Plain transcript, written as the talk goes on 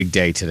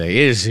big day today. It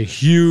is a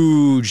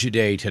huge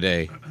day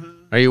today.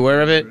 Are you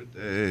aware of it?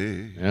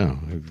 Yeah.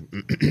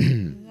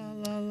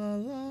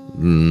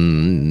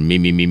 Me.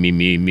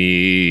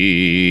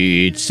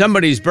 It's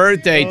somebody's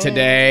birthday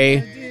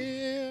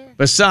today.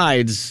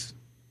 Besides,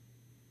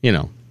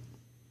 the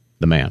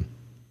man.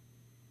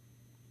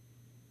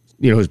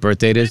 You know whose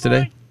birthday it is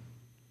today?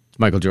 It's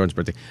Michael Jordan's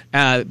birthday.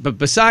 But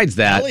besides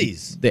that,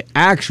 the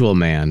actual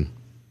man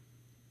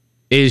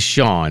is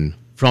Sean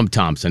from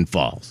Thompson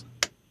Falls.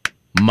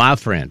 My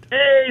friend.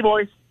 Hey,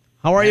 boys.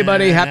 How are you,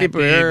 buddy? Happy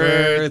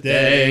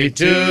birthday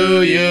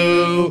to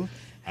you.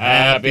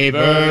 Happy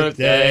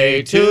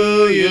birthday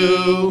to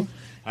you.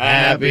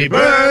 Happy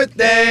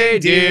birthday,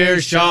 dear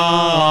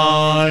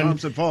Sean.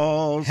 Thompson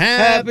Falls.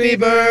 Happy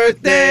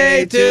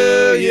birthday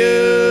to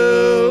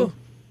you.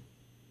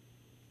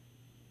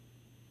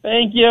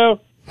 Thank you.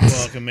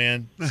 Welcome,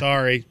 man.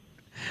 Sorry.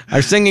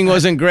 Our singing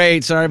wasn't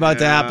great. Sorry about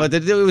that, but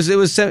it was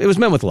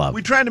meant with love.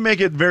 We tried to make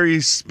it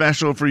very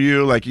special for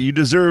you. Like, you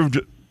deserved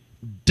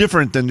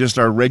different than just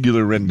our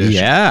regular rendition.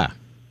 Yeah.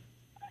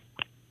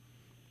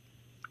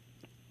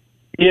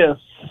 Yes.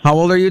 How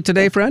old are you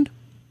today, friend?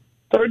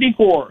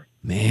 34.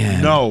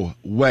 Man. No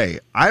way.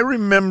 I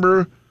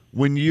remember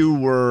when you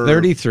were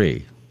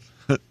 33.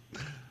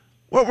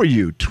 What were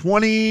you?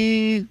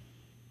 24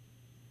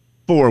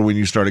 when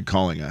you started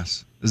calling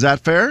us. Is that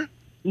fair?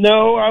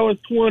 No, I was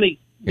 20.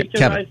 Yeah, Because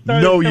Kevin. I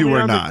started No, you coming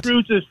were on not. the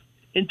cruises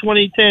in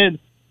 2010.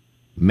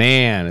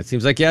 Man, it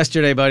seems like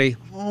yesterday, buddy.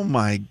 Oh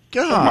my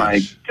gosh. Oh, my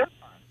God.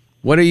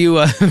 What are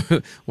you?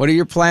 What are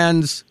your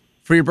plans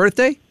for your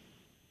birthday?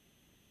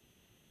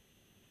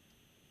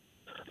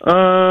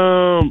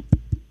 Right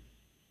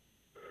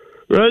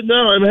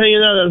now I'm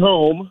hanging out at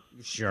home.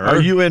 Sure.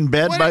 Are you in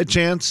bed by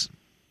chance?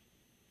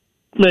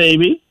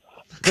 Maybe.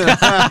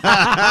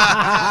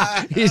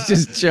 He's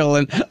just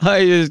chilling. He's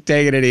just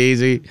taking it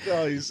easy.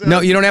 No,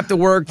 you don't have to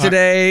work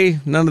today.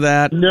 None of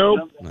that.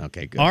 Nope.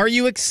 Okay, good. Are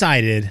you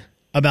excited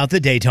about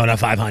the Daytona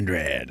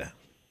 500?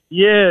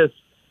 Yes.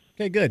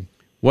 Okay, good.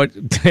 What?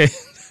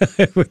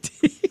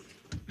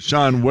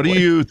 Sean, what do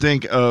you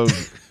think of...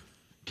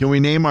 Can we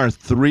name our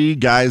 3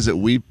 guys that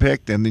we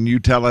picked, and then you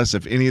tell us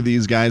if any of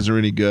these guys are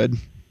any good?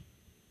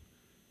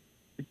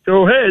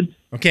 Go ahead.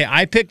 Okay,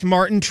 I picked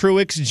Martin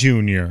Truex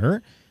Jr.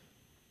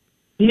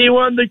 He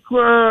won the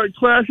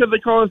Clash of the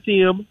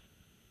Coliseum.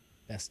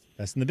 Best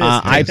in the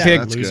business. I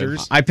picked-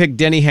 losers. I picked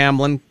Denny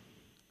Hamlin.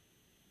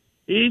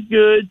 He's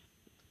good.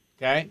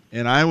 Okay.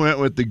 And I went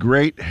with the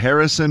great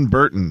Harrison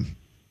Burton.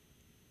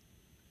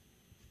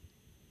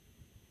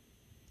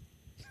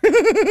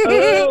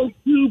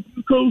 Too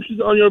precocious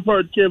on your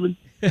part, Kevin.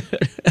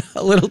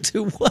 A little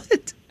too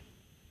what?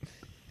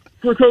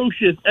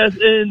 Precocious, as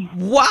in...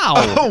 Wow.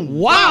 Oh,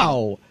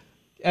 wow.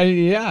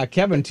 Yeah,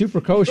 Kevin, too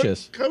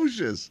precocious.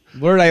 Precocious.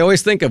 Word I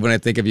always think of when I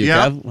think of you,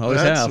 Kev.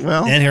 Always have.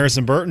 Well, And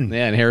Harrison Burton.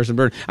 Yeah, and Harrison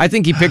Burton. I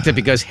think he picked it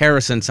because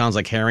Harrison sounds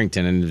like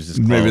Harrington, and it was just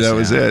close. maybe that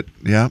was Yeah. it.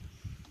 Yeah.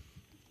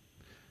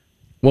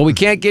 Well, we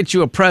can't get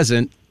you a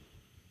present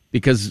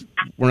because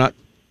we're not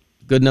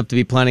good enough to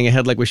be planning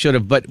ahead like we should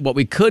have. But what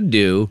we could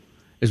do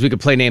is we could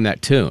play Name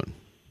That Tune.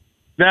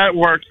 That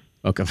works.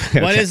 Okay.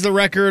 What is the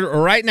record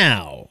right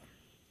now?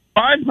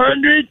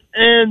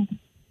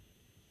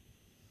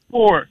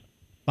 504.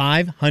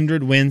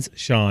 500 wins,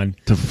 Sean.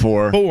 To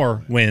 4.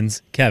 4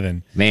 wins,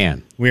 Kevin.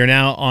 Man. We are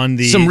now on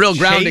the Some real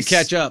ground to chase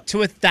catch up. to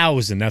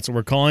 1,000. That's what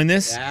we're calling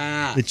this.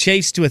 Yeah. The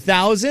chase to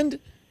 1,000.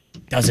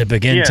 Does it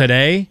begin Yeah.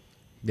 today?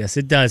 Yes,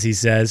 it does, he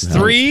says.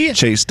 3,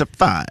 Chase to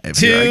 5.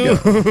 Here I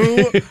 2,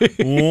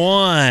 go.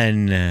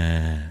 1.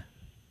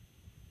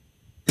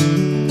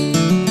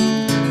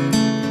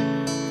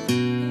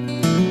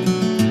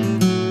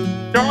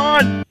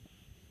 John!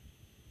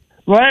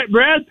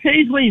 Brad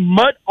Paisley,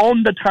 Mutt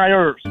on the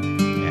Tires. How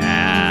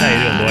you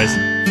doing, boys?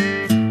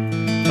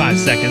 5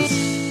 seconds.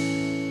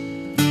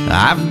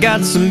 I've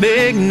got some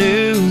big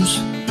news.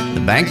 The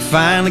bank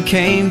finally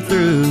came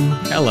through.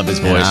 I love his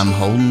And voice. I'm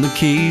holding the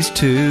keys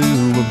to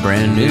a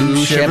brand new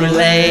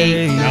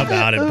Chevrolet. How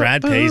about it,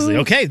 Brad Paisley?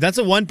 Okay, that's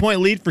a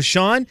 1-point lead for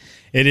Sean.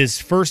 It is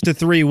first to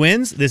 3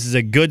 wins. This is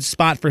a good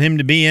spot for him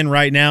to be in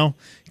right now.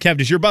 Kev,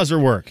 does your buzzer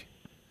work?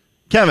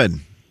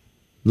 Kevin.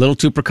 A little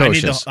too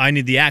precocious. I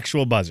need the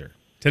actual buzzer.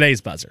 Today's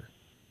buzzer.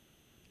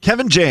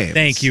 Kevin James.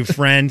 Thank you,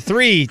 friend.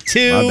 3,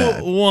 2, My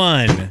bad.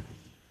 1.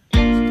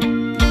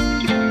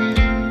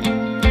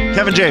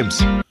 Kevin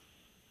James.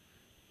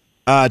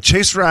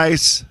 Chase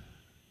Rice.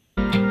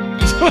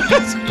 That's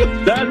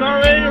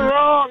already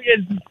wrong.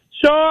 It's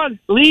Sean,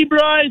 Lee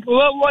Bryce,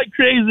 Love Like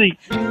Crazy.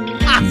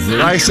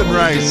 Rice and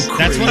Rice.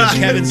 That's one of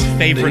Kevin's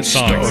favorite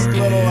songs.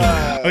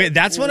 Okay,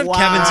 that's one of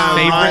Kevin's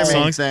favorite rhyming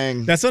songs.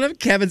 thing. That's one of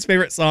Kevin's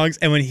favorite songs.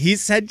 And when he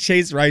said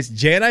Chase Rice,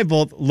 Jay and I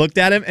both looked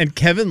at him, and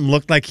Kevin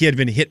looked like he had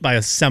been hit by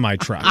a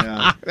semi-truck.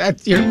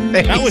 That's your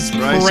face. That was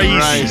Rice crazy.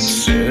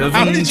 and Rice.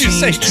 How did you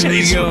say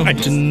Chase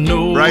Rice?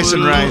 Rice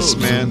and Rice,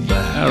 man.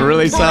 That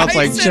really sounds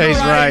like Rice and Chase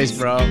Rice. Rice,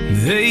 bro.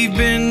 They've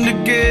been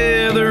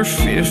together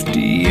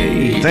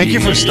 58 Thank you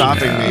for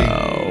stopping me.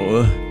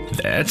 Oh.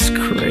 That's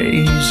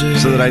crazy.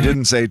 So that I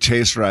didn't say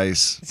Chase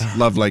Rice,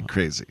 love like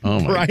crazy. Oh,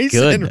 my Rice and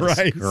goodness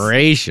rice.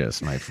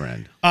 gracious, my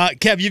friend.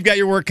 Kev, you've got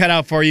your work cut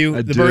out for you.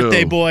 I The do.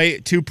 birthday boy,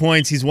 2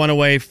 points. He's one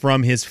away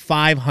from his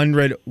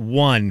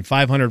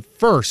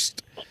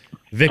 501st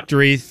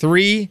victory.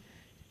 3,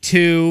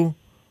 2.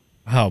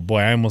 Oh, boy,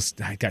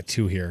 I got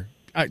 2 here.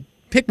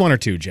 Pick 1 or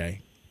 2,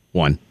 Jay.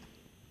 1.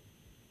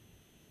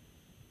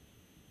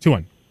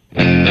 2-1.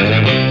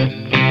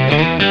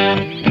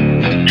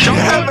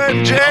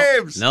 Kevin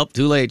James. Nope,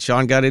 too late.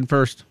 Sean got in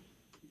first.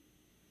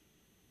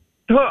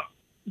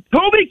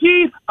 Toby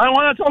Keith, I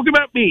want to talk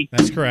about me.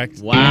 That's correct.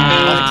 Wow.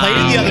 I'll play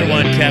you the other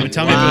one, Kevin.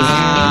 Tell me if it was...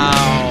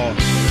 Wow.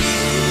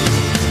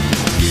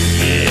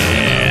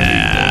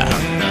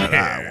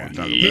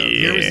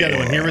 Here was the other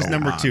one. Here was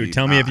number 2.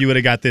 Tell me if you would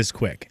have got this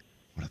quick.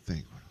 What a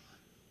thing.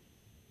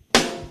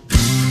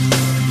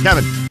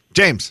 Kevin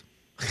James.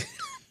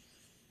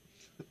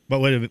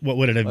 What would it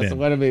have been?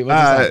 What be?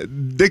 What's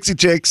Dixie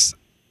Chicks.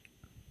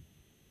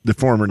 The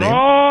former name.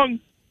 Wrong.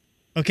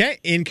 Okay,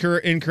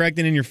 incorrect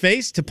and in your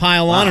face to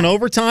pile on an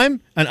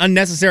overtime, an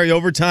unnecessary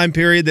overtime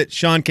period that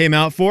Sean came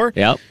out for.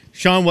 Yep.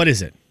 Sean, what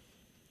is it?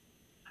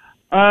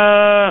 You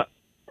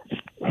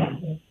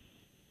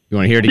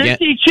want to hear it again?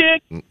 Dixie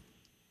Chick.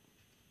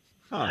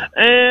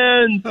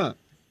 And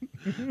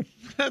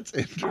That's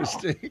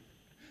interesting.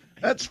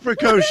 That's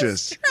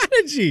precocious.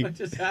 Strategy. What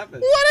just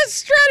happened? What a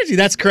strategy.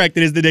 That's correct.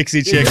 It is the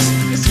Dixie Chicks.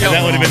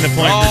 That would have been the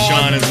point for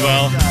Sean as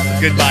well.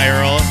 Goodbye,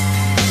 Earl.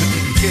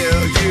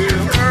 Kill you,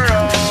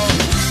 Earl.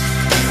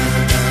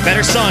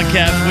 Better song,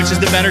 Kev. Which is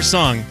the better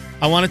song?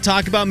 I want to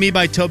talk about Me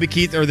by Toby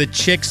Keith or the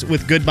Chicks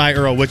with Goodbye,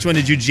 Earl. Which one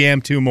did you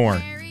jam to more?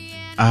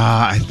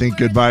 I think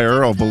Goodbye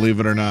Earl, believe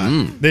it or not.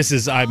 This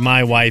is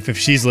my wife. If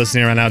she's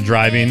listening right now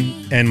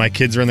driving and my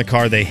kids are in the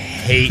car, they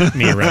hate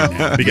me right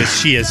now because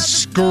she is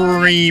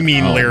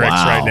screaming lyrics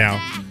wow. right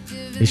now.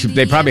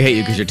 They probably hate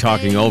you because you're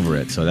talking over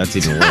it, so that's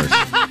even worse.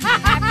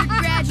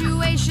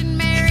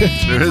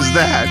 There is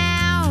that.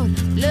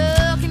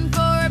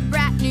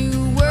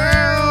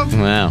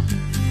 Wow.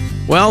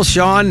 Well,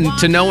 Sean,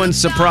 to no one's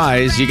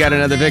surprise, you got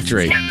another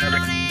victory.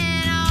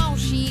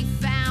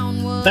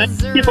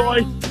 thank you,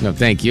 boys. No,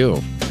 thank you.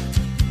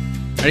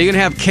 Are you going to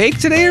have cake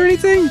today or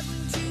anything?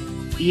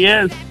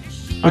 Yes.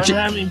 What I'm you-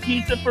 having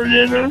pizza for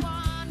dinner.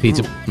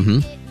 Pizza. Mm-hmm.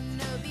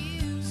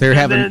 So you're And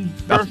having then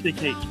birthday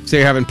cake. so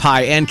you're having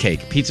pie and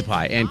cake, pizza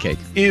pie and cake.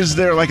 Is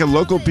there like a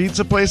local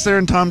pizza place there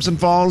in Thompson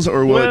Falls,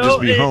 or will it Well,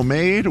 just be it-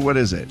 homemade? What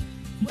is it?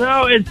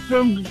 No, it's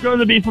going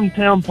to be from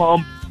Town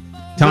Pump.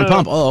 Town The-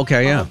 Pump. Oh,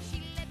 okay, yeah.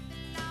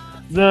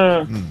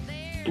 The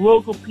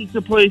local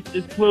pizza place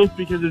is closed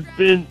because it's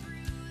been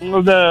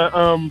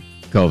the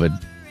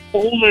COVID.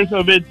 owners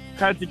of it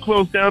had to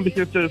close down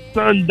because their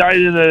son died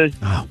in a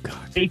Oh God.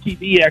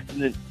 ATV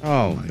accident.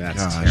 Oh,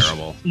 that's gosh.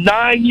 terrible.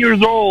 9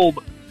 years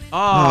old.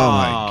 Oh,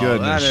 my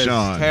goodness, that is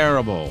Sean.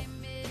 terrible.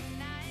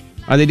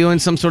 Are they doing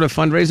some sort of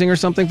fundraising or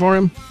something for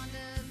him?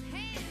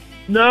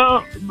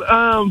 No,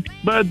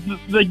 but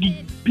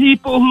the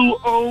people who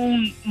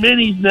own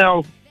Minis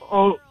now,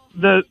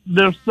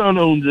 their son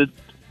owns it.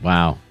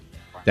 Wow.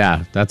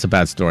 Yeah, that's a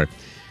bad story.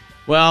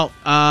 Well,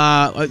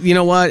 you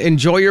know what?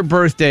 Enjoy your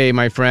birthday,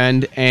 my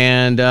friend,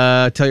 and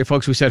tell your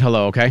folks we said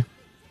hello, okay?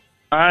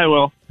 I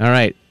will. All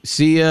right.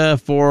 See you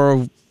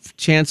for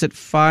chance at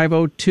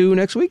 5:02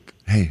 next week.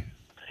 Hey,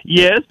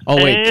 Yes. Oh,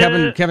 wait.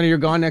 and- Kevin, you're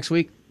gone next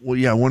week? well,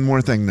 yeah, one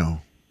more thing, no.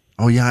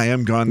 Oh, yeah, I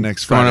am gone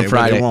next Gone on Friday. But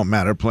Friday. it won't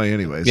matter. Play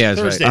anyways. Yeah,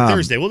 that's Thursday. right.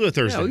 Thursday. We'll do it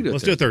Thursday. Yeah, we can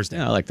Let's do it Thursday.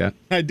 Yeah, I like that.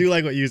 I do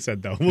like what you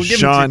said, though. We'll give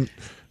Sean,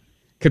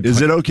 Good is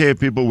point. it okay if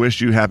people wish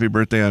you happy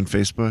birthday on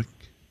Facebook?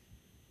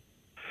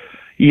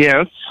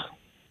 Yes.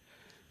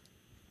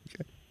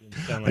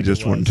 I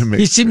just wanted to make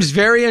He seems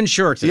very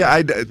unsure today.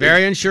 Yeah,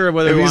 very unsure of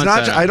whether if he he's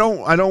wants not. I don't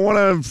want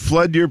to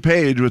flood your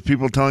page with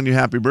people telling you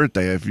happy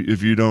birthday if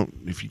you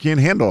can't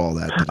handle all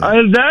that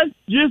today. That's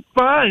just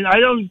fine. I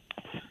don't.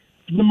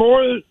 The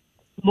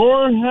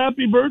more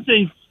happy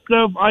birthday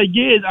stuff I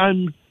get,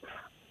 I'm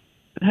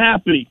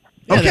happy.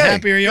 Yeah, the Okay,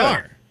 happier you good.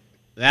 are.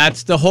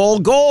 That's the whole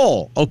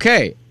goal.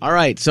 Okay. All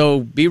right.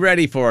 So be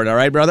ready for it. All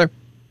right, brother?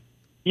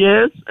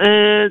 Yes,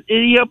 and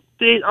any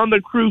update on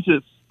the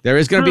cruises? There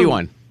is going to be Cruise.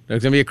 one.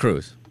 There's going to be a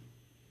cruise.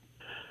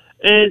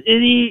 And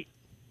any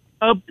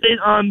update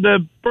on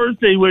the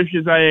birthday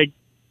wishes I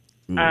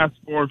asked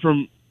for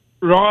from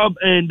Rob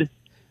and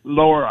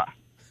Laura?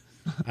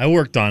 I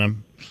worked on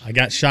them. I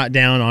got shot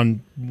down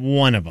on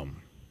one of them.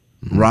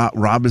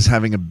 Rob is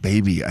having a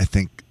baby. I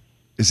think.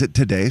 Is it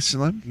today,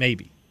 Slim?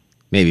 Maybe.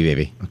 Maybe,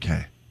 baby.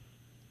 Okay.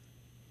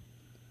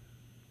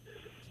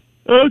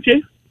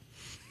 Okay.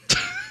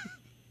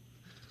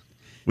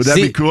 Would that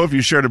See- be cool if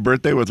you shared a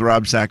birthday with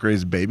Rob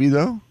Sacre's baby,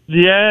 though?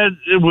 Yeah,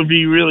 it would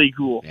be really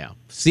cool. Yeah.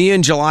 See you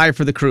in July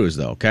for the cruise,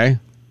 though, okay?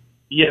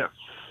 Yes.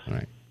 All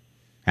right.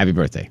 Happy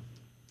birthday.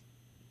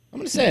 I'm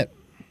going to say it.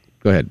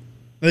 Go ahead.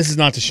 This is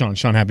not to Sean.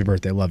 Sean, happy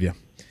birthday. Love you.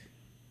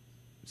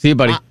 See you,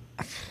 buddy.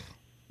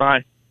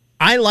 Bye.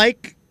 I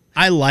like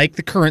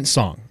the current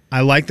song.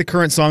 I like the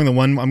current song, the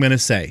one I'm going to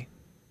say.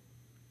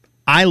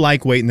 I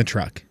like Wait in the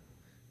Truck.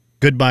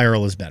 Goodbye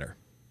Earl is better.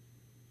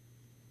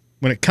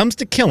 when it comes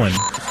to killing.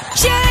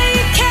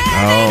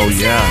 Oh,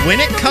 yeah.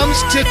 When it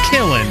comes to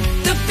killing.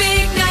 The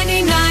big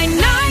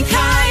 99.9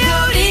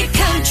 Coyote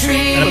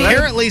Country. And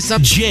apparently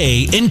some...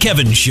 Jay and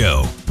Kevin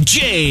Show.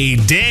 Jay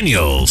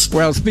Daniels.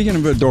 Well, speaking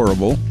of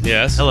adorable,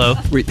 Yes. Hello.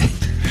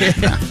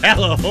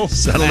 Hello.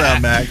 Settle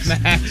down, Max.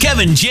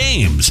 Kevin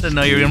James. Didn't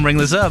know you were going to bring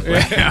this up.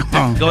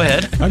 Go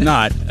ahead. I'm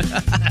not.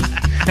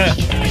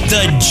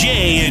 The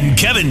Jay and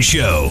Kevin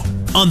Show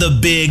on the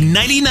big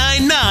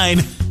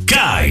 99.9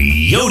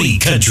 Coyote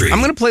Country. I'm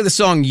going to play the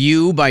song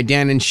You by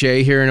Dan and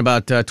Shay here in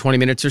about 20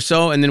 minutes or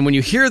so. And then when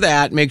you hear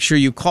that, make sure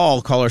you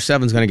call. Caller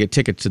 7 is going to get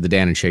tickets to the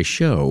Dan and Shay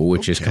Show,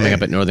 which is coming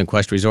up at Northern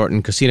Quest Resort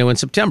and Casino in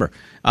September.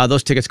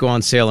 Those tickets go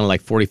on sale in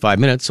like 45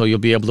 minutes, so you'll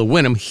be able to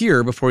win them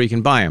here before you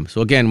can buy them.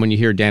 So again, when you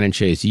hear Dan and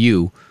Shay's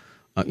You,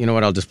 you know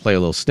what? I'll just play a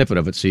little snippet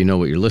of it so you know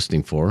what you're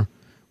listening for.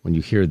 When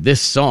you hear this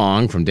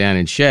song from Dan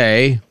and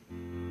Shay...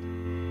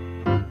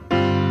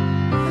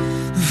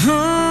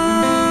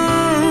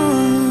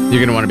 You're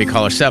going to want to be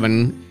caller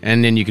 7,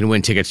 and then you can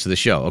win tickets to the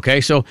show,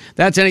 okay? So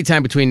that's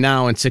anytime between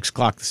now and 6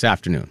 o'clock this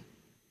afternoon.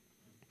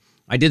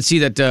 I did see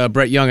that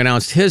Brett Young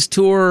announced his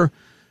tour.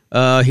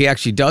 He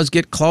actually does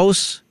get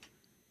close.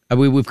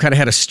 We've kind of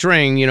had a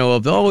string,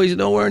 of always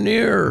nowhere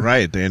near.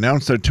 Right. They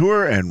announced their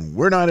tour, and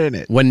we're not in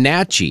it.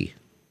 Wenatchee.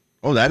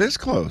 Oh, that is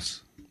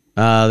close.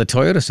 The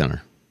Toyota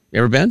Center. You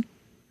ever been?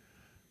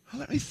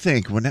 Let me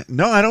think.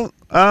 No, I don't.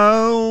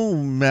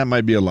 Oh, that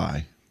might be a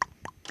lie.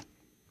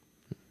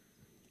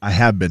 I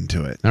have been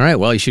to it. All right,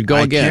 well, you should go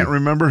again. I can't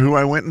remember who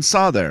I went and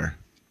saw there.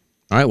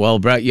 All right, well,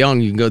 Brett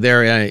Young, you can go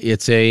there.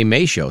 It's a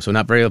May show, so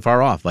not very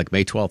far off, like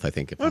May 12th, I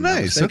think. Oh,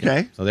 nice.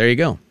 Okay. So there you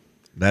go.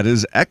 That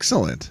is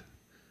excellent.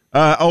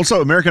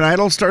 Also, American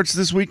Idol starts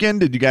this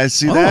weekend. Did you guys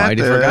see that? I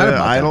forgot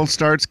about Idol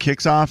that.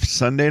 kicks off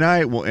Sunday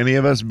night. Will any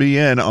of us be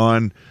in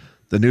on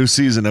the new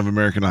season of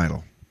American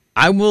Idol?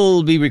 I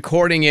will be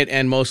recording it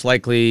and most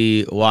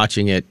likely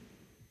watching it.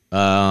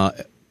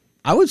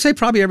 I would say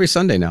probably every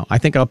Sunday now. I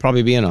think I'll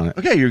probably be in on it.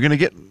 Okay, you're going to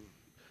get...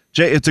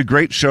 Jay, it's a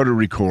great show to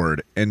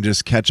record and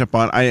just catch up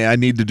on. I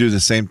need to do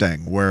the same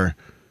thing where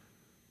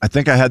I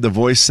think I had The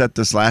Voice set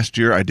this last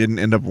year. I didn't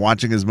end up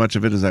watching as much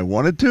of it as I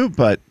wanted to,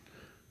 but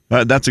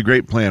that's a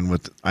great plan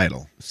with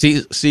Idol.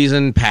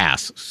 Season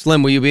pass.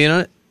 Slim, will you be in on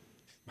it?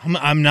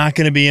 I'm not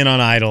going to be in on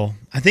Idol.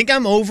 I think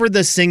I'm over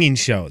the singing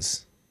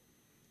shows.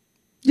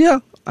 Yeah,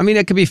 I mean,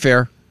 it could be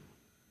fair.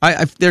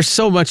 There's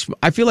so much.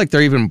 I feel like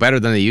they're even better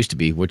than they used to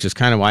be, which is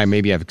kind of why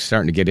maybe I'm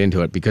starting to get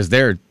into it because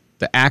the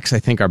acts I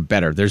think are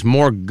better. There's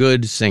more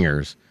good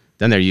singers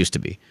than there used to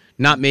be.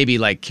 Not maybe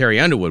like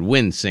Carrie Underwood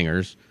win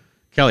singers,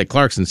 Kelly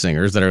Clarkson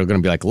singers that are going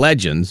to be like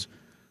legends,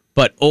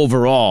 but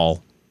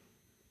overall,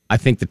 I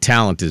think the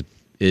talent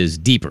is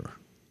deeper.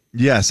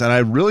 Yes, and I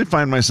really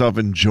find myself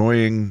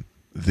enjoying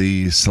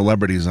the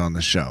celebrities on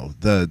the show,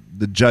 the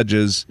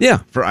judges.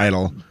 For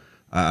Idol.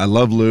 I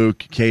love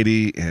Luke,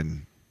 Katie,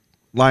 and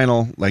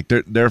Lionel. Like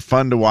they're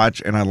fun to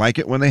watch, and I like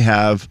it when they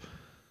have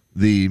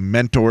the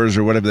mentors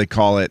or whatever they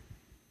call it,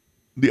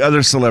 the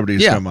other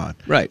celebrities come on.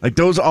 Right. Like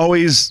those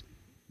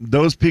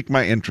pique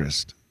my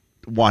interest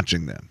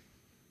watching them.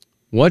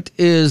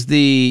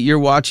 You're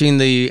watching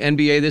the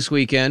NBA this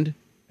weekend?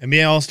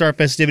 NBA All-Star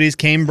festivities.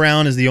 Kane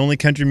Brown is the only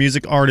country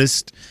music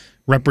artist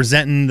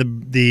representing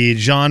the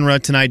genre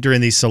tonight during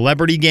the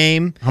celebrity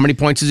game. How many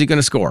points is he going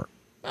to score?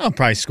 I'll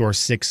probably score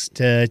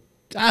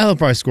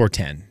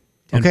 10.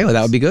 Okay, well,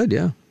 that would be good,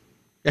 yeah.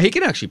 Yeah, he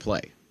can actually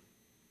play.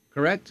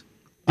 Correct?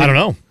 I don't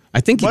know. I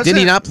think did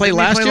he not play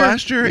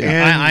last year?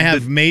 Yeah. I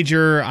have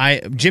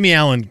Jimmy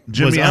Allen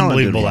was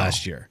unbelievable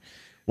last year.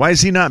 Why is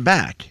he not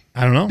back?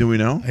 I don't know. Do we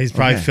know? He's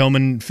probably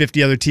filming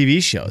 50 other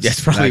TV shows. Yes,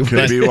 probably. That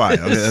could be why.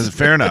 Okay, that's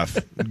fair enough.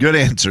 Good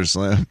answer,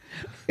 Slim.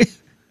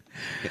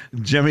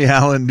 Jimmy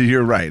Allen,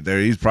 you're right.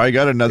 There, he's probably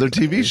got another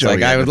TV show.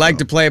 Like I would like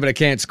to play, but I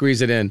can't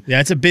squeeze it in.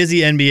 Yeah, it's a busy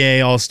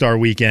NBA All-Star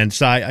weekend.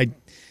 So I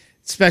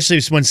especially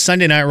when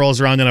Sunday night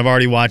rolls around and I've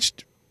already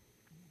watched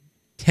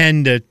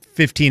 10 to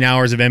 15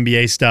 hours of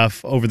NBA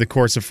stuff over the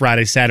course of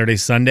Friday, Saturday,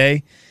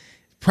 Sunday.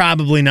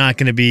 Probably not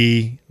going to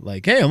be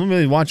like, hey, I'm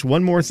going to watch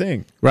one more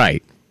thing.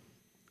 Right.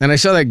 And I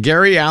saw that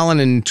Gary Allen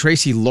and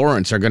Tracy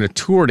Lawrence are going to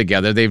tour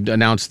together. They've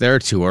announced their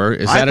tour.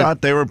 I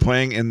thought they were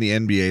playing in the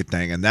NBA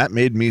thing, and that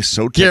made me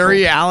so tickled.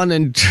 Gary Allen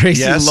and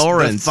Tracy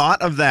Lawrence. The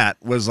thought of that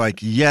was like,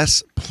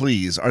 yes,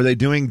 please. Are they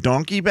doing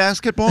donkey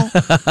basketball?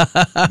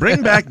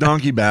 Bring back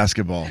donkey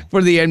basketball.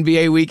 For the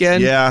NBA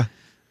weekend? Yeah.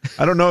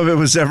 I don't know if it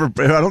was ever.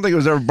 I don't think it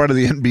was ever part of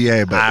the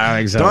NBA, but I don't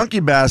think so.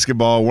 Donkey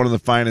basketball, one of the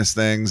finest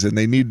things, and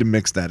they need to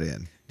mix that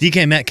in.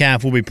 DK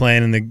Metcalf will be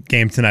playing in the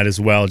game tonight as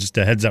well. Just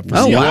a heads up for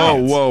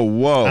Seahawks.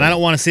 Whoa. And I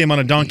don't want to see him on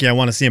a donkey. I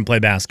want to see him play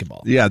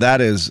basketball. Yeah,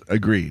 that is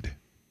agreed.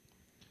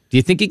 Do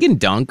you think he can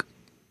dunk?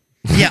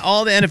 Yeah,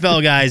 all the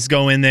NFL guys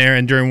go in there,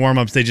 and during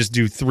warm-ups, they just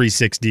do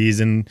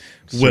 360s and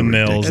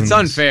windmills. It's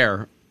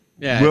unfair.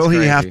 Yeah, will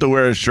he have to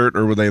wear a shirt,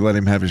 or will they let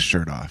him have his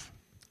shirt off?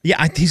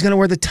 Yeah, he's going to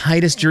wear the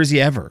tightest jersey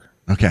ever.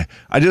 Okay.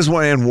 I just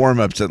want in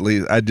warm-ups at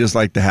least. I'd just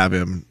like to have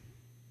him,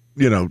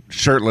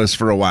 shirtless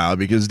for a while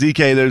because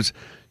DK,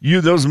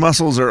 those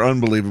muscles are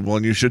unbelievable,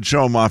 and you should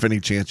show them off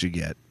any chance you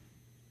get.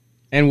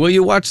 And will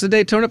you watch the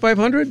Daytona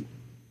 500?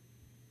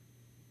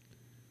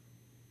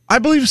 I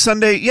believe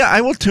Sunday. Yeah,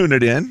 I will tune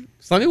it in.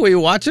 Sunday, will you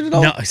watch it at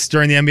all? No, it's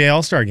during the NBA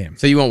All-Star game.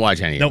 So you won't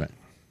watch any Nope. of it?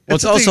 Well,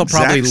 it's also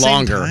probably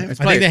longer. I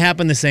think they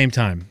happen the same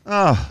time.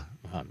 Oh,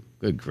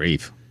 good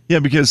grief. Yeah,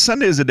 because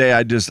Sunday is a day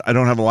I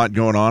don't have a lot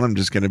going on. I'm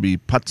just going to be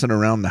putzing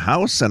around the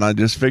house, and I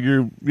just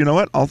figure, you know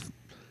what? I'll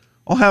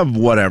have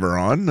whatever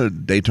on the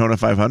Daytona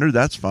 500.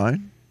 That's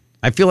fine.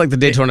 I feel like the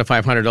Daytona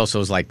 500 also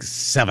is like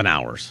 7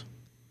 hours.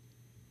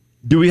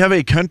 Do we have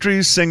a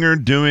country singer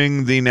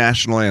doing the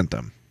national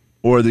anthem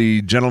or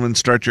the Gentlemen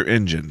Start Your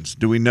Engines?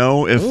 Do we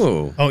know if?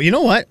 Oh, you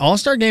know what?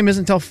 All-Star game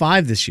isn't until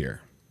 5 this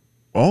year.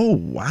 Oh,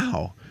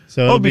 wow.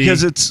 So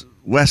because it's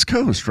West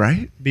Coast,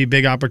 right? Be a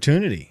big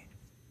opportunity.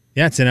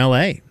 Yeah, it's in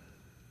L.A.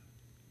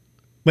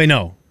 Wait,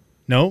 no,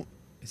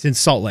 it's in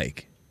Salt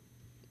Lake.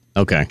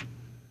 Okay.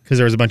 Because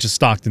there was a bunch of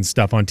Stockton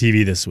stuff on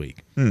TV this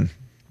week.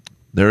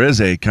 There is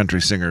a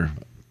country singer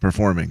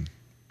performing.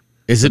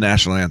 Is the it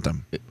national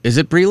anthem? Is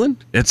it Breland?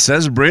 It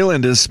says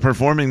Breland is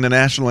performing the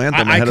national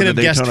anthem. I ahead could of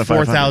the have guessed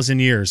Daytona 4,000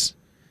 years.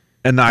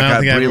 and not I don't got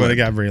think I would Breland. have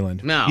got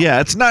Breland. No. Yeah,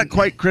 it's not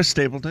quite Chris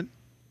Stapleton.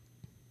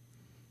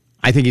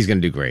 I think he's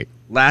going to do great.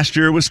 Last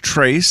year was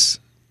Trace.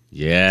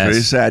 Yes.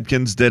 Trace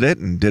Adkins did it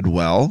and did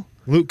well.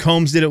 Luke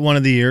Combs did it one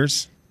of the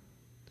years.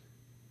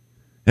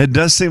 It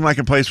does seem like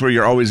a place where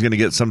you're always going to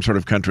get some sort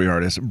of country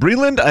artist.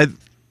 Breland,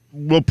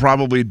 will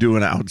probably do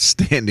an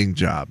outstanding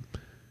job.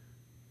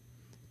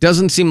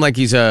 Doesn't seem like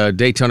he's a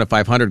Daytona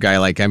 500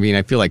 guy.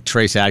 I feel like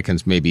Trace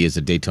Adkins maybe is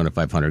a Daytona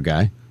 500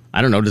 guy.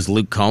 I don't know. Does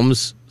Luke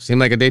Combs seem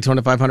like a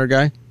Daytona 500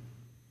 guy?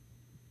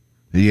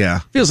 Yeah.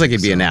 Feels like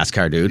he'd be a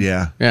NASCAR dude.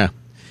 Yeah. Yeah.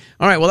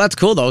 All right. Well, that's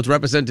cool, though. It's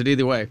represented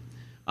either way.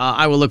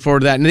 I will look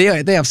forward to that. And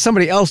they have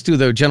somebody else do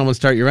the Gentlemen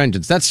Start Your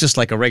Engines. That's just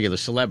like a regular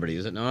celebrity,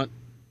 is it not?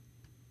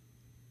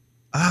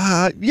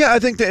 Yeah, I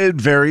think that it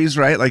varies,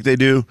 right? Like they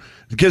do.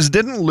 Because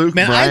didn't Luke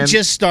Man, Bryan... I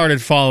just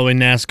started following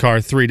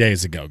NASCAR 3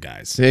 days ago,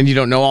 guys. And you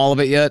don't know all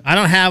of it yet? I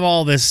don't have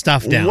all this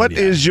stuff down What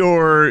yet. is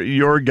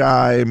your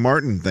guy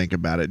Martin think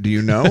about it? Do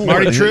you know?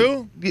 Marty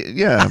True?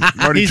 Yeah,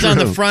 Marty He's True. on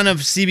the front of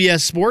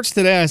CBS Sports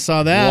today. I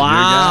saw that.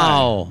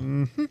 Wow.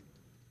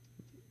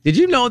 Did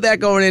you know that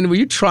going in? Were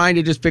you trying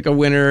to just pick a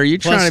winner? Are you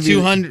trying Plus to be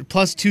 200,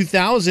 plus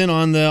 2,000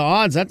 on the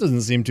odds. That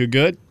doesn't seem too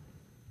good.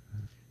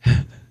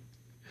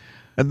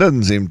 That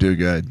doesn't seem too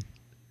good.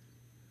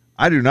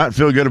 I do not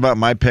feel good about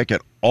my pick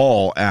at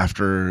all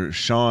after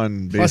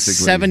Sean basically. Plus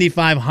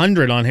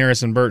 7,500 on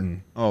Harrison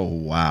Burton. Oh,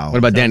 wow. What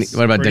about Denny?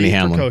 What about Pretty Denny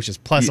Hamlin? precocious.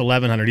 Plus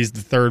 1,100. He's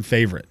the third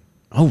favorite.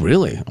 Oh,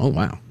 really? Oh,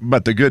 wow.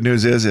 But the good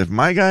news is if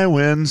my guy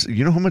wins,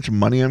 you know how much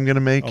money I'm going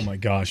to make? Oh, my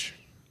gosh.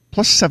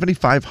 Plus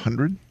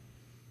 7,500?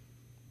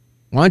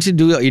 Why don't you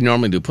do what you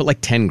normally do? Put like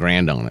 10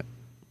 grand on it.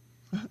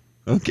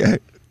 Okay.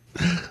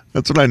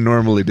 That's what I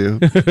normally do.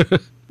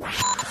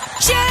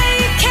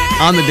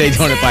 On the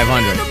Daytona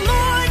 500.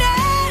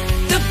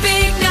 The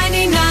big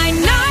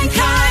 99.9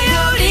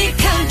 Coyote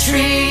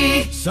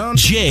Country.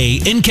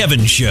 Jay and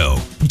Kevin Show.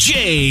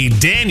 Jay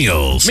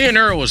Daniels. Me and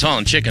Earl was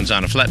hauling chickens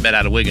on a flatbed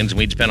out of Wiggins, and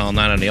we'd spent all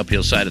night on the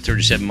uphill side of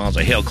 37 miles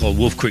of hill called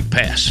Wolf Creek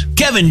Pass.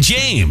 Kevin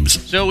James.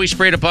 So we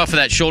sprayed up off of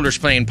that shoulder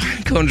spraying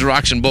pine cones,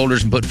 rocks, and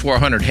boulders and put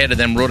 400 head of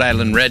them Rhode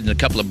Island Reds and a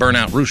couple of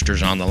burnout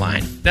roosters on the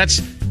line.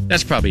 That's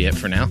probably it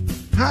for now.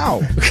 How?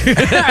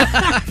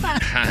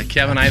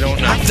 Kevin, I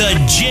don't know. The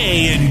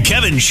Jay and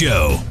Kevin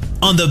Show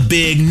on the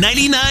big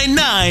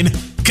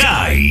 99.9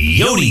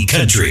 Coyote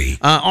Country.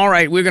 All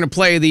right, we're going to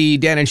play the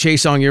Dan and Shay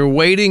song you're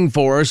waiting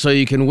for so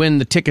you can win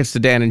the tickets to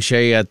Dan and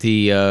Shay at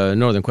the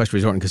Northern Quest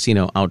Resort and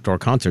Casino Outdoor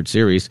Concert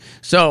Series.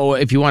 So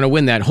if you want to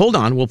win that, hold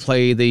on. We'll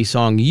play the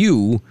song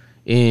You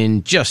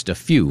in just a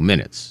few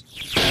minutes.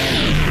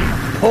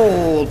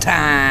 Poll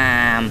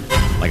time.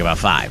 Like about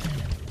 5.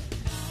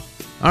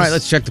 All right,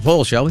 let's check the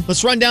poll, shall we?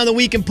 Let's run down the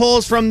weekend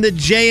polls from the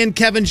Jay and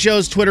Kevin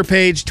Show's Twitter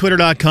page,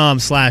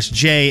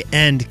 twitter.com/Jay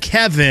and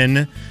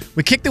Kevin.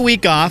 We kick the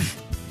week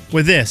off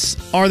with this.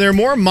 Are there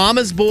more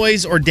mama's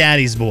boys or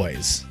daddy's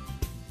boys?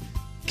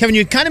 Kevin,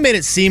 you kind of made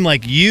it seem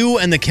like you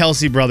and the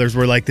Kelsey brothers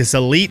were like this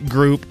elite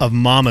group of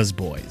mama's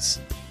boys.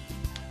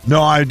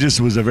 No, I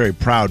just was a very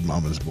proud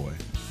mama's boy.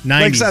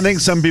 90s. Like, I think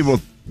some people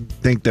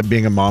think that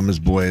being a mama's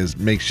boy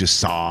makes you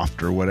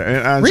soft or whatever.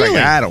 And I was Really?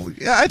 like, I don't.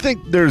 Yeah, I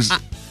think there's...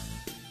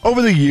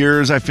 Over the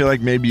years, I feel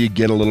like maybe you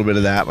get a little bit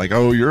of that, like,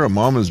 oh, you're a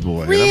mama's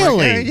boy. And I'm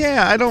like, Really?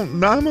 yeah,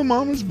 I'm a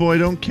mama's boy,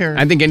 don't care.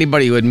 I think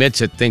anybody who admits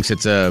it thinks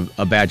it's a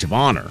badge of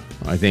honor.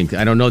 I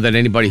don't know that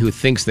anybody who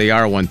thinks they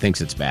are one thinks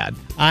it's bad.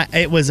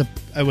 It was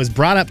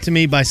brought up to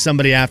me by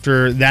somebody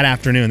after that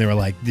afternoon. They were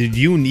like, did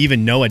you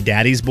even know a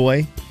daddy's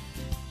boy?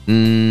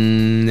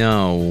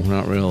 No,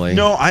 not really.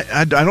 No,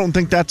 I don't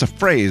think that's a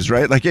phrase,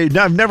 right? Like,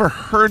 I've never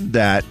heard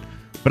that,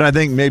 but I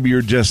think maybe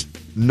you're just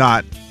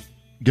not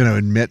going to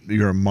admit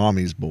you're a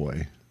mommy's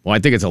boy. Well, I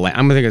think I'm going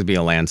to think it'd be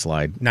a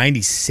landslide.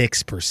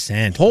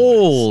 96%.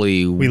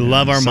 Holy. We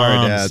love our Sorry,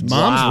 moms. dads.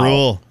 Moms Wow.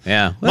 rule.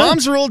 Yeah. Well,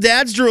 Moms rule,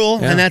 dads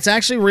drool. Yeah. And that's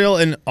actually real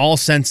in all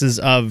senses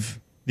of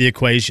the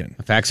equation.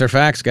 facts are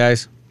facts,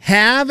 guys.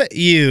 Have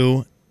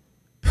you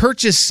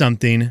purchased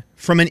something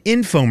from an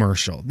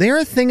infomercial. They're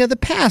a thing of the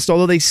past,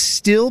 although they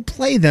still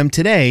play them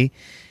today.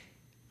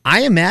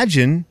 I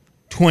imagine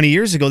 20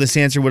 years ago, this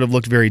answer would have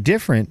looked very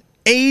different.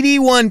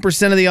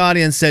 81% of the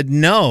audience said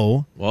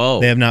no.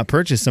 Whoa. They have not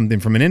purchased something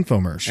from an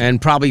infomercial.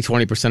 And probably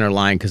 20% are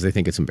lying because they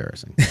think it's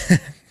embarrassing.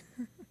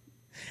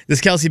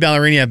 Does Kelsey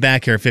Ballerini have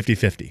back hair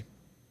 50-50?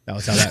 That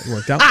was how that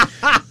worked out.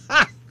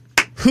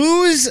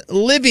 Whose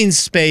living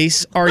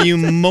space are you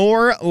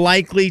more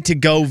likely to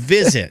go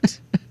visit?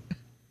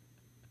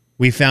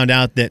 We found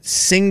out that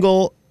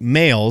single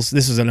males,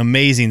 this was an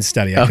amazing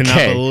study. I could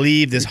not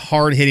believe this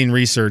hard-hitting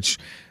research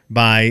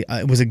by,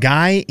 it was a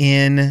guy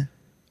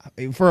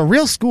for a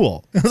real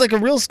school. It was like a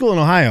real school in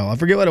Ohio. I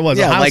forget what it was.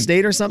 Yeah, Ohio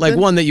State or something? Like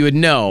one that you would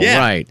know, yeah.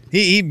 right.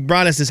 He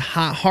brought us this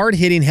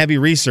hard-hitting, heavy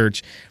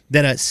research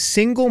that a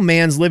single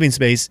man's living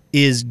space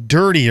is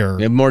dirtier.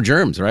 You have more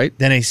germs, right?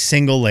 Than a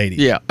single lady.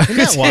 Yeah. Isn't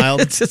that wild?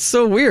 It's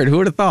so weird. Who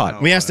would have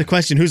thought? We asked the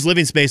question, whose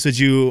living space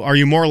are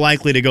you more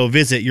likely to go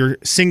visit, your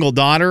single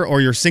daughter or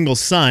your single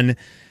son?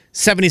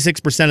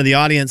 76% of the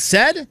audience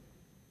said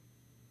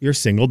your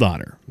single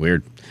daughter.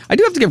 Weird. I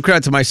do have to give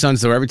credit to my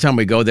sons, though. Every time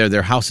we go there,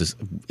 their house is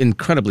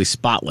incredibly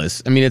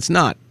spotless. I mean, it's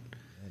not.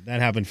 That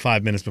happened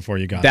 5 minutes before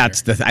you got there.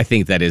 I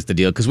think that is the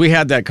deal. Because we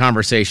had that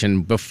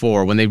conversation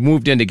before. When they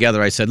moved in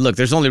together, I said, look,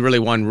 there's only really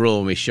one rule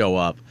when we show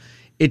up.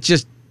 It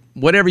just,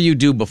 whatever you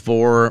do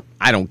before,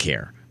 I don't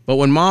care. But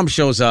when mom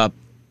shows up,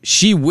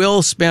 she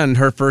will spend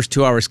her first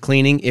 2 hours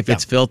cleaning if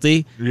it's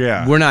filthy.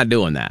 Yeah. We're not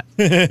doing that.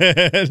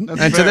 And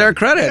to their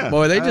credit,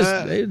 boy,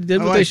 they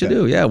did what they should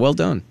do. Yeah, well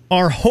done.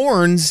 Are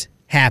horns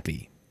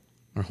happy?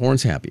 Are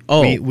horns happy?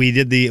 Oh. We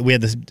had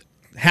the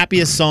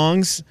happiest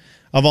songs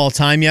of all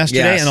time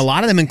yesterday, and a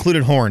lot of them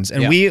included horns.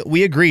 And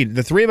we agreed.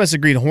 The three of us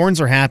agreed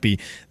horns are happy.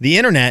 The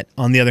internet,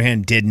 on the other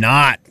hand, did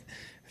not.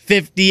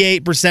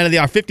 57% of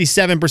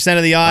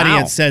the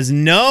audience says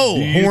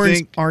no,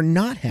 horns are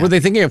not happy. Were they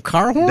thinking of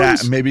car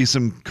horns? Maybe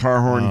some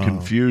car horn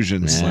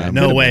confusion.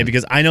 No way,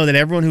 because I know that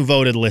everyone who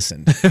voted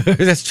listened.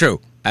 That's true.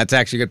 That's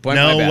actually a good point.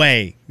 No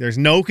way. There's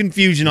no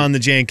confusion on the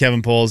Jay and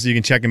Kevin polls. You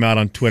can check them out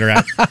on Twitter.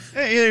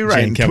 Hey, you're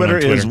right. Twitter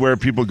is where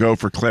people go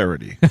for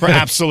clarity. For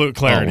absolute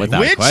clarity.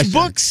 Which question.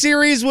 book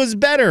series was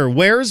better,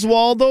 Where's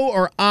Waldo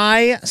or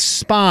I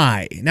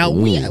Spy? Now,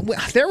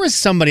 there was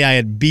somebody I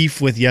had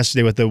beef with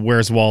yesterday with the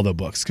Where's Waldo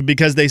books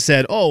because they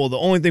said, oh, well, the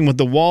only thing with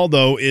the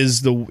Waldo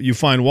is you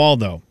find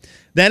Waldo.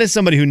 That is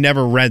somebody who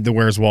never read the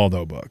Where's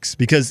Waldo books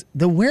because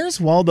the Where's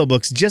Waldo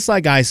books, just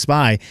like I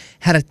Spy,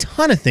 had a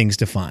ton of things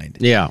to find.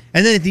 Yeah.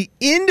 And then at the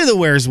end of the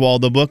Where's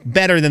Waldo book,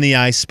 better than the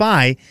I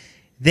Spy,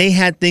 they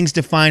had things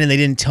to find and they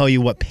didn't tell you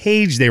what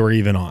page they were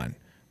even on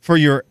for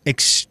your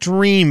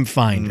extreme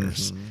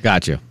finders.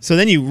 Gotcha. So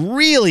then you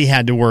really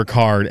had to work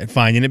hard at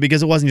finding it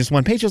because it wasn't just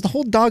one page, it was the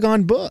whole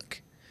doggone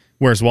book.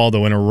 Where's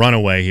Waldo in a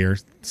runaway here?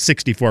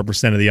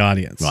 64% of the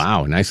audience.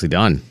 Wow, nicely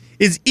done.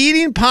 Is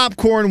eating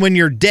popcorn when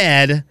you're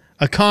dead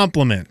a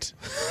compliment?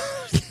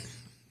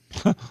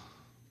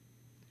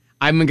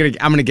 I'm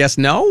gonna guess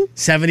no.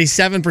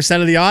 77%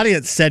 of the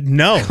audience said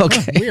no.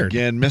 Okay. Weird.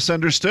 Again,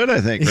 misunderstood,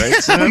 I think, right?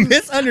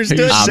 Misunderstood.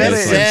 You said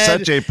it in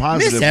such a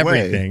positive miss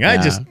everything. way. I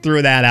just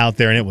threw that out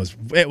there, and it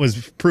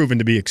was proven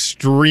to be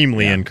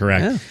extremely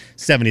incorrect. Yeah.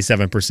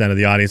 77% of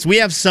the audience. We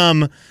have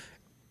some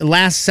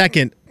last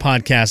second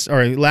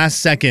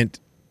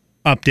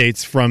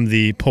updates from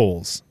the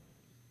polls.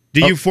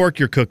 Do you fork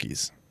your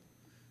cookies?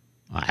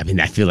 I mean,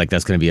 I feel like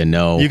that's going to be a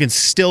no. You can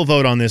still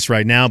vote on this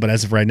right now, but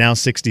as of right now,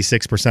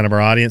 66% of our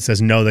audience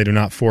says no, they do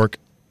not fork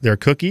their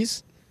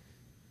cookies.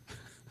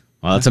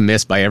 Well, that's a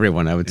miss by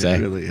everyone, I would say. It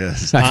really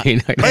is.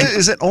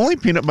 Is it only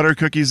peanut butter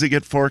cookies that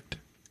get forked?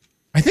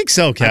 I think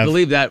so, Kev. I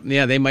believe that.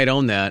 Yeah, they might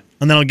own that.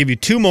 And then I'll give you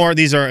two more.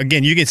 These are,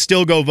 again, you can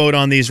still go vote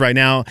on these right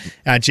now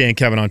at Jay and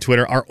Kevin on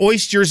Twitter. Are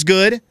oysters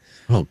good?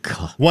 Oh,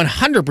 God.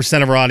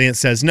 100% of our audience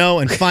says no.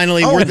 And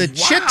finally, were the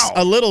chicks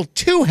a little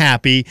too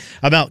happy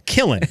about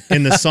killing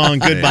in the song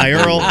Goodbye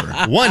Earl?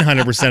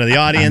 100% of the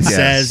audience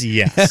says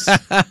yes.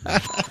 A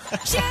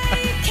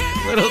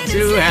little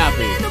too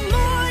happy.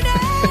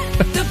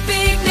 The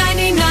big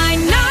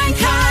 99.9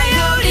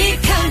 Coyote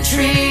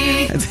Country.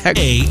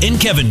 Jay and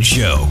Kevin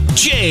Show.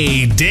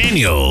 Jay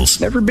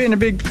Daniels. Never been a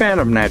big fan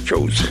of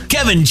nachos.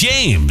 Kevin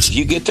James.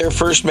 You get there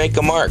first, make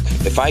a mark.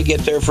 If I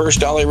get there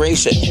first, I'll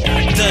erase it.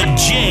 The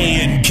Jay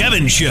and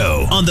Kevin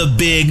Show on the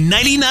big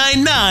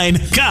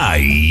 99.9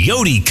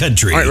 Coyote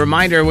Country. All right,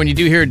 reminder, when you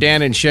do hear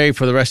Dan and Shay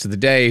for the rest of the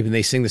day, when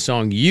they sing the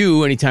song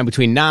You, anytime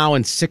between now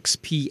and 6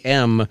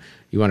 p.m.,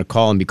 you want to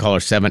call and be caller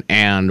 7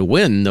 and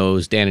win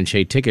those Dan and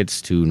Shay tickets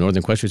to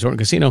Northern Quest Resort and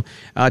Casino.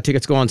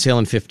 Tickets go on sale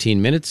in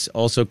 15 minutes.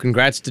 Also,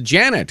 congrats to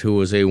Janet, who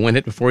was a win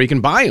it before you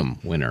can buy them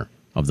winner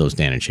of those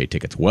Dan and Shay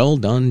tickets. Well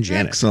done,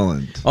 Janet.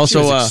 Excellent.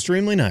 Also, she was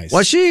extremely nice.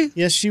 Was she?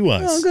 Yes, she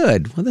was. Oh,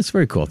 good. Well, that's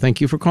very cool. Thank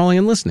you for calling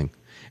and listening.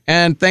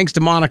 And thanks to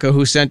Monica,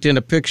 who sent in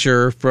a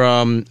picture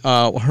from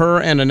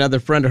her and another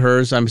friend of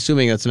hers. I'm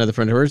assuming that's another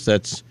friend of hers.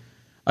 That's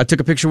took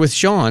a picture with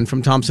Sean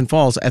from Thompson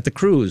Falls at the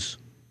cruise.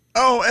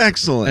 Oh,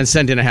 excellent. And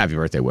sent in a happy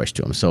birthday wish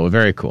to him. So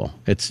very cool.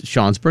 It's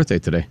Sean's birthday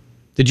today.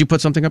 Did you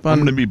put something up on? I'm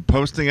going to be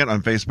posting it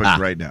on Facebook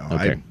right now.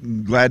 Okay.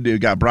 I'm glad it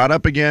got brought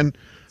up again.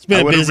 It's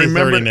been a busy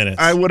 30 minutes.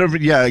 I would have,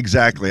 yeah,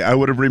 exactly. I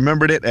would have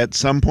remembered it at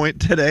some point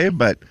today,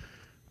 but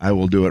I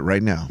will do it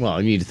right now. Well,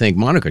 I need to thank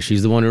Monica.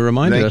 She's the one who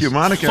reminded us. Thank you,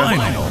 Monica.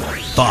 Final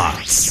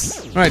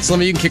thoughts. All right,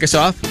 Slimmy, you can kick us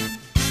off.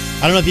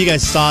 I don't know if you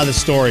guys saw the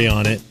story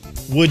on it.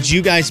 Would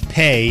you guys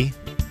pay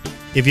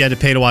if you had to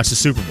pay to watch the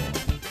Super Bowl?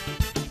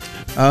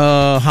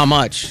 How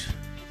much?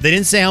 They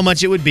didn't say how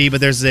much it would be, but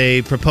there's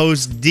a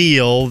proposed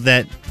deal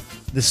that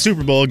the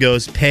Super Bowl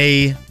goes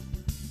pay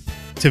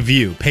to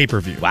view,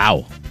 pay-per-view. Wow.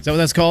 Is that what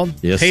that's called?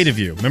 Yes. Pay to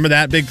view. Remember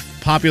that big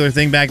popular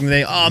thing back in the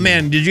day? Oh,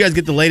 man, did you guys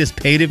get the latest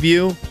pay to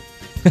view?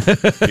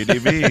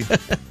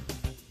 PDV.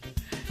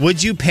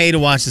 Would you pay to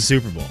watch the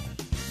Super Bowl?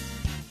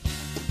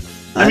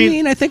 I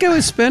mean, I think I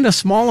would spend a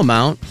small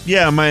amount.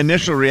 Yeah, my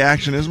initial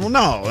reaction is, well,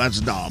 no,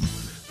 that's dumb.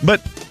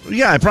 But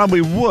yeah, I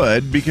probably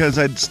would because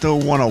I'd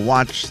still want to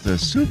watch the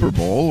Super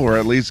Bowl or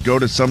at least go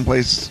to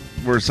someplace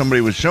where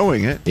somebody was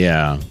showing it.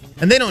 Yeah.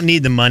 And they don't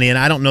need the money, and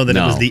I don't know that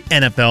it was the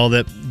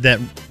NFL that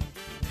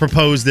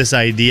proposed this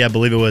idea. I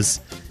believe it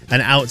was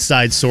an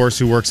outside source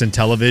who works in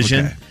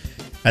television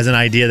as an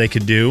idea they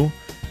could do.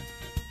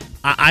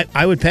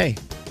 I would pay.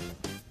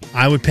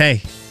 I would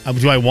pay.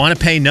 Do I want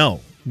to pay?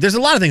 No. There's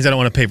a lot of things I don't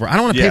want to pay for. I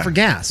don't want to pay for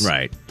gas.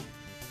 Right.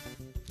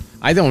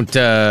 I don't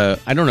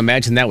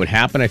imagine that would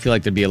happen. I feel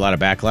like there'd be a lot of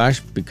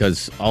backlash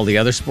because all the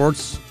other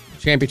sports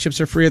championships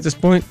are free at this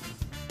point.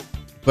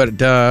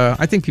 But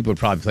I think people would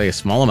probably pay a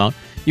small amount.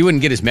 You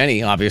wouldn't get as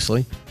many,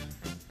 obviously.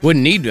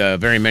 Wouldn't need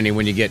very many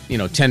when you get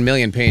 10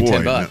 million paying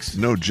 $10.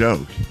 No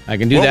joke. I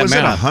can do that math. What was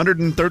it?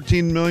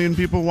 113 million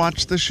people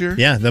watched this year.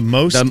 Yeah, the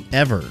most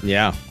ever.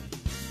 Yeah.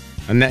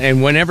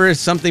 And whenever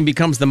something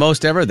becomes the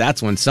most ever,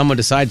 that's when someone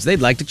decides they'd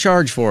like to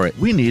charge for it.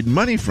 We need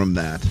money from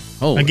that.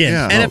 Oh,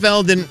 again,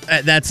 NFL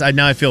didn't.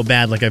 Now I feel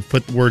bad, like I've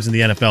put words in the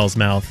NFL's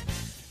mouth.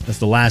 That's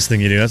the last thing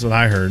you do. That's what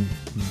I heard.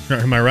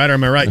 Am I right or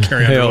am I right,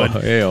 Carrie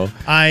Underwood?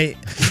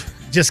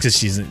 Just because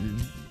she's.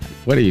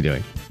 What are you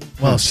doing?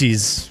 Well,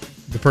 she's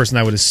the person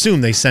I would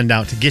assume they send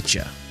out to get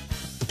you.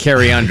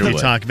 Carrie Underwood. You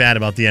talk bad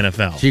about the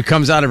NFL. She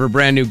comes out of her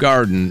brand new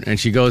garden and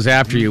she goes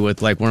after you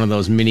with like one of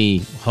those mini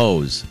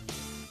hose.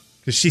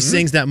 Because she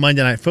sings that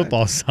Monday Night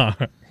Football song.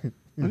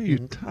 What are you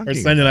talking Or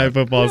Sunday Night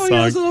Football song.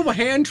 Those little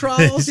hand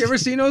trowels. You ever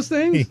seen those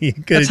things?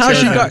 That's how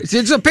she got.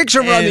 There's a picture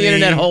of her on the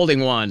internet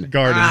holding one.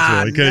 Garden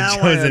tool. You could have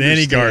chosen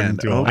any garden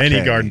tool. Okay.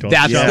 Any garden tool.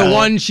 That's the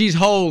one she's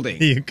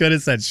holding. You could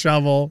have said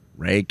shovel.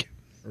 Rake.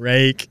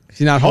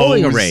 She's not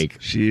holding a rake.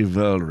 She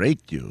will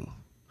rake you.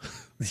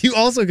 You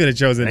also could have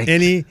chosen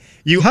any.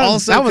 You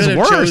also that was could have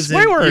worse. chosen.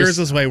 Way worse. Yours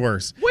was way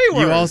worse. Way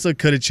worse. You also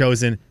could have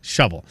chosen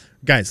shovel.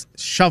 Guys,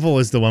 shovel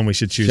is the one we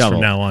should choose from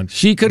now on.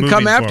 She could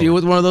come after forward. you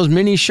with one of those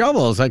mini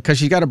shovels because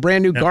she's got a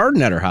brand new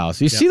garden at her house.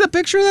 You see the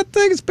picture of that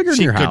thing? It's bigger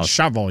than your house. She could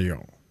shovel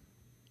you.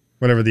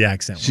 Whatever the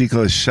accent was. She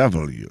could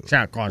shovel you.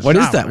 What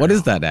is that? What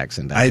is that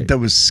accent? That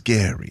was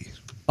scary.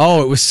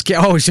 Oh, it was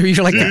scary. Oh, so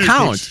you're like the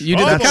count. You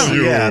did the count.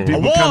 Yeah,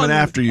 people coming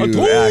after you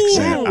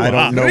accent. I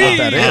don't know what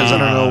that is. I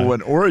don't know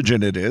what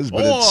origin it is,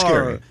 but it's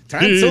scary.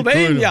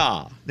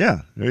 Transylvania.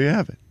 Yeah, there you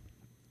have it.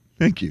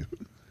 Thank you.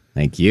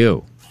 Thank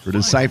you. For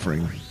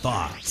deciphering.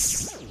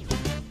 Thoughts.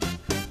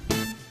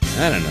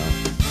 I don't know.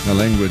 The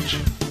language.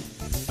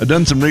 I've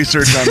done some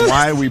research on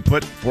why we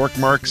put fork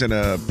marks in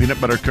a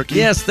peanut butter cookie.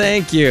 Yes,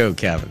 thank you,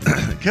 Kevin.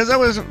 Because I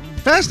was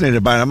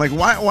fascinated by it. I'm like,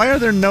 why are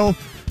there no...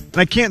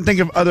 And I can't think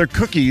of other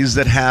cookies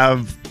that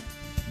have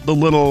the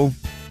little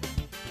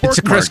It's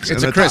a crisscross.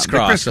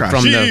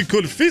 She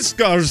could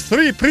Fiskars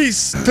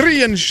 3-piece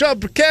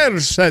 3-and-shub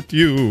cares at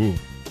you.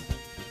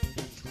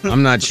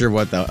 I'm not sure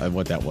what that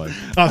was.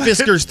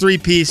 Fiskars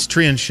 3-piece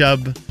tree and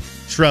shrub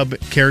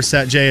care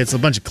set, Jay. It's a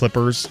bunch of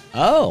clippers.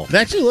 Oh. They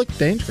actually look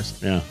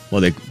dangerous. Yeah.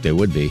 Well, they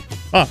would be.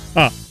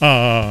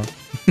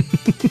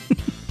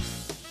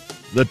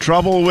 The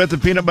trouble with the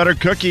peanut butter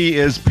cookie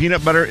is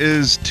peanut butter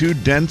is too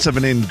dense of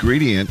an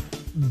ingredient.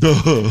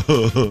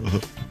 Duh.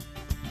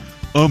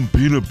 I'm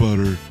peanut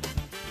butter.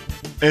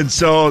 And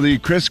so the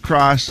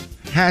crisscross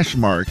hash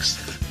marks.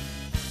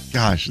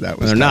 Gosh, that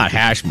was... They're not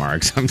hash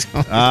marks. I'm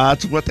telling you.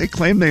 That's what they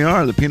claim they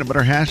are, the peanut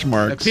butter hash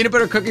marks. The peanut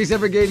butter cookies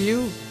ever gave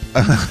you?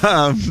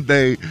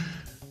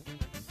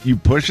 You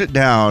push it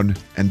down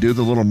and do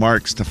the little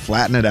marks to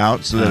flatten it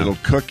out so that it'll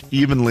cook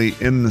evenly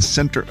in the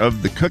center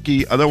of the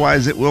cookie.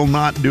 Otherwise, it will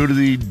not due to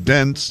the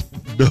dense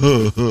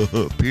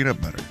peanut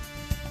butter.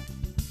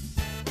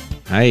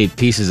 I ate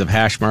pieces of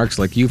hash marks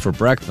like you for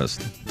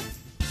breakfast.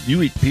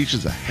 You eat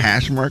pieces of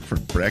hash mark for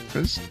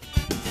breakfast?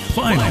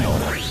 Final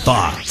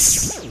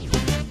thoughts.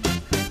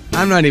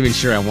 I'm not even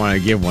sure I want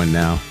to give one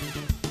now.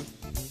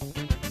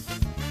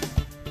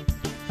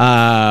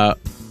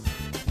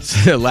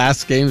 It's the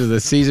last games of the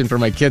season for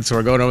my kids, so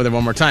we're going over there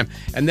one more time.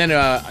 And then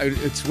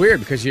it's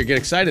weird because you get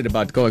excited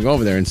about going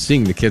over there and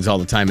seeing the kids all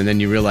the time, and then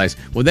you realize,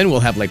 well, then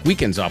we'll have like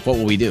weekends off. What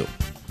will we do?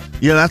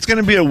 Yeah, that's going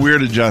to be a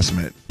weird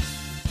adjustment.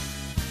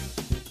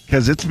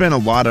 Because it's been a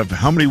lot of...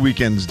 How many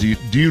weekends do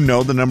you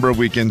know the number of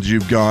weekends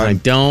you've gone? I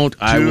don't.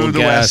 I will to the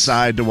guess. west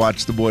side to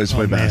watch the boys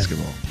play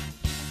basketball.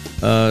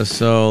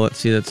 So let's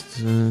see. That's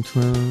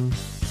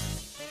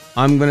 12.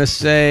 I'm gonna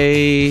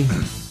say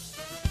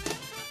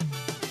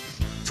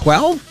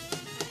 12.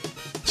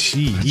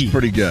 Gee, that's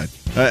pretty good.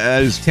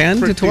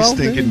 10 to 12.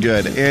 Stinking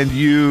good. And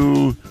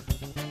you.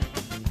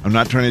 I'm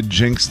not trying to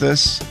jinx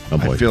this. Oh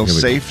boy, I feel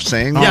safe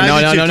saying that.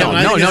 that.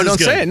 No, don't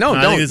say it.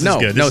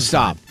 No,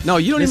 stop. No,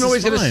 you don't even know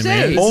what he's going to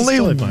say. Only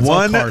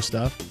one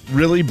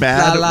really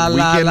bad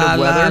weekend of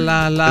weather.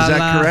 Is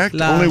that correct?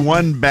 Only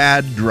one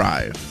bad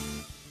drive.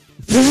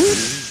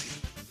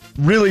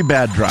 Really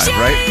bad drive,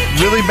 right?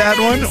 Really bad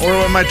one? Or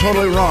am I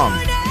totally wrong?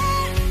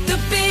 The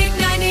big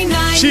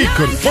 99.9 She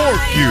could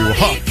fork you.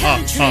 Ha,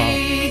 ha,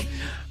 ha.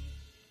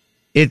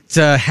 It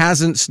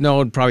hasn't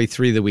snowed probably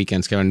 3 of the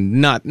weekends,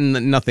 Kevin.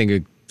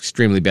 Nothing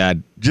extremely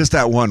bad. Just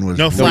that one was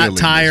no really flat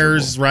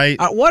tires, miserable.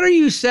 right? What are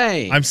you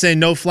saying? I'm saying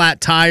no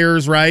flat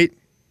tires, right?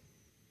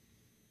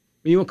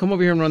 You want to come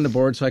over here and run the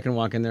board so I can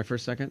walk in there for a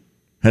second?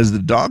 Has the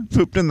dog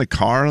pooped in the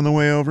car on the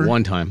way over?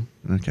 One time.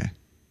 Okay.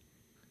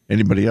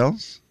 Anybody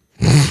else?